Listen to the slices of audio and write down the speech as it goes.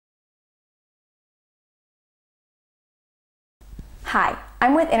Hi,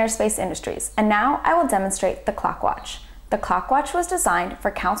 I'm with Interspace Industries, and now I will demonstrate the ClockWatch. The ClockWatch was designed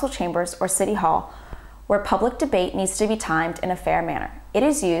for council chambers or city hall where public debate needs to be timed in a fair manner. It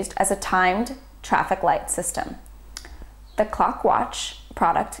is used as a timed traffic light system. The ClockWatch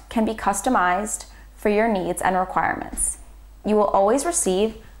product can be customized for your needs and requirements. You will always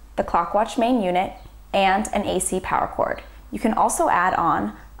receive the ClockWatch main unit and an AC power cord. You can also add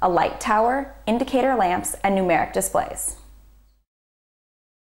on a light tower, indicator lamps, and numeric displays.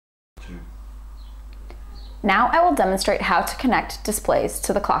 Now I will demonstrate how to connect displays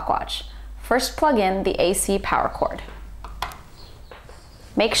to the ClockWatch. First, plug in the AC power cord.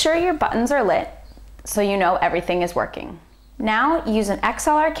 Make sure your buttons are lit so you know everything is working. Now use an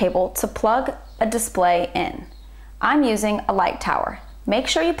XLR cable to plug a display in. I'm using a light tower. Make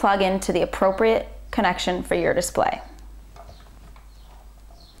sure you plug into the appropriate connection for your display.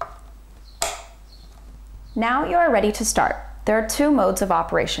 Now you are ready to start. There are two modes of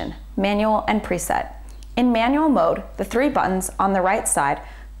operation, manual and preset. In manual mode, the three buttons on the right side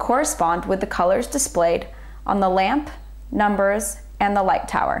correspond with the colors displayed on the lamp, numbers, and the light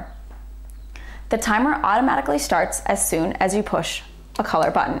tower. The timer automatically starts as soon as you push a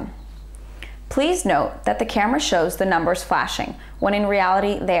color button. Please note that the camera shows the numbers flashing, when in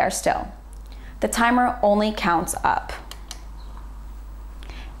reality they are still. The timer only counts up.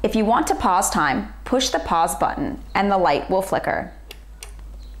 If you want to pause time, push the pause button and the light will flicker.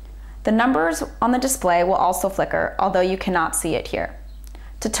 The numbers on the display will also flicker, although you cannot see it here.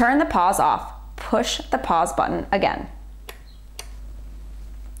 To turn the pause off, push the pause button again.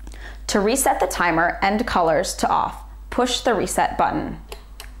 To reset the timer and colors to off, push the reset button.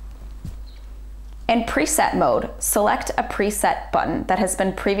 In preset mode, select a preset button that has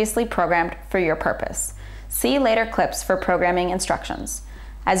been previously programmed for your purpose. See later clips for programming instructions.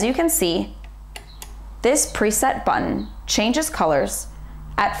 As you can see, this preset button changes colors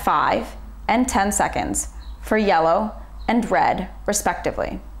at 5 and 10 seconds for yellow and red,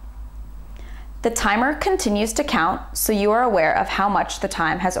 respectively. The timer continues to count, so you are aware of how much the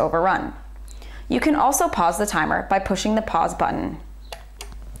time has overrun. You can also pause the timer by pushing the pause button.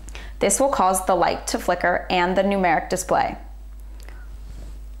 This will cause the light to flicker and the numeric display.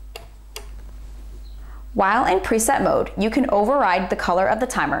 While in preset mode, you can override the color of the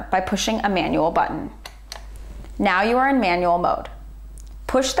timer by pushing a manual button. Now you are in manual mode.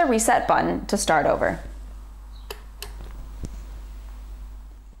 Push the reset button to start over.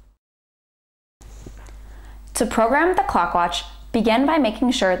 To program the ClockWatch, begin by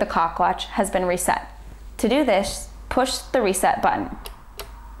making sure the ClockWatch has been reset. To do this, push the reset button.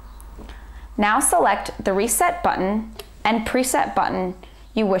 Now select the reset button and preset button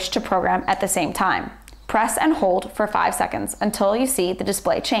you wish to program at the same time. Press and hold for 5 seconds until you see the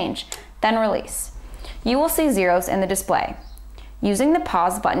display change, then release. You will see zeros in the display. Using the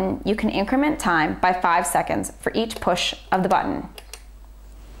pause button, you can increment time by 5 seconds for each push of the button.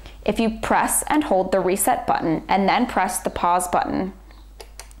 If you press and hold the reset button and then press the pause button,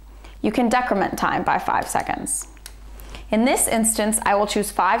 you can decrement time by 5 seconds. In this instance, I will choose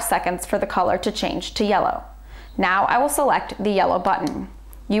 5 seconds for the color to change to yellow. Now I will select the yellow button.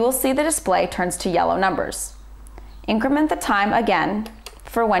 You will see the display turns to yellow numbers. Increment the time again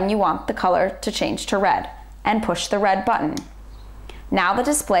for when you want the color to change to red, and push the red button. Now the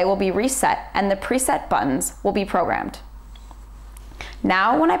display will be reset and the preset buttons will be programmed.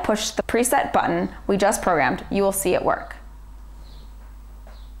 Now when I push the preset button we just programmed, you will see it work.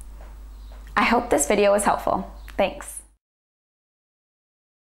 I hope this video was helpful. Thanks.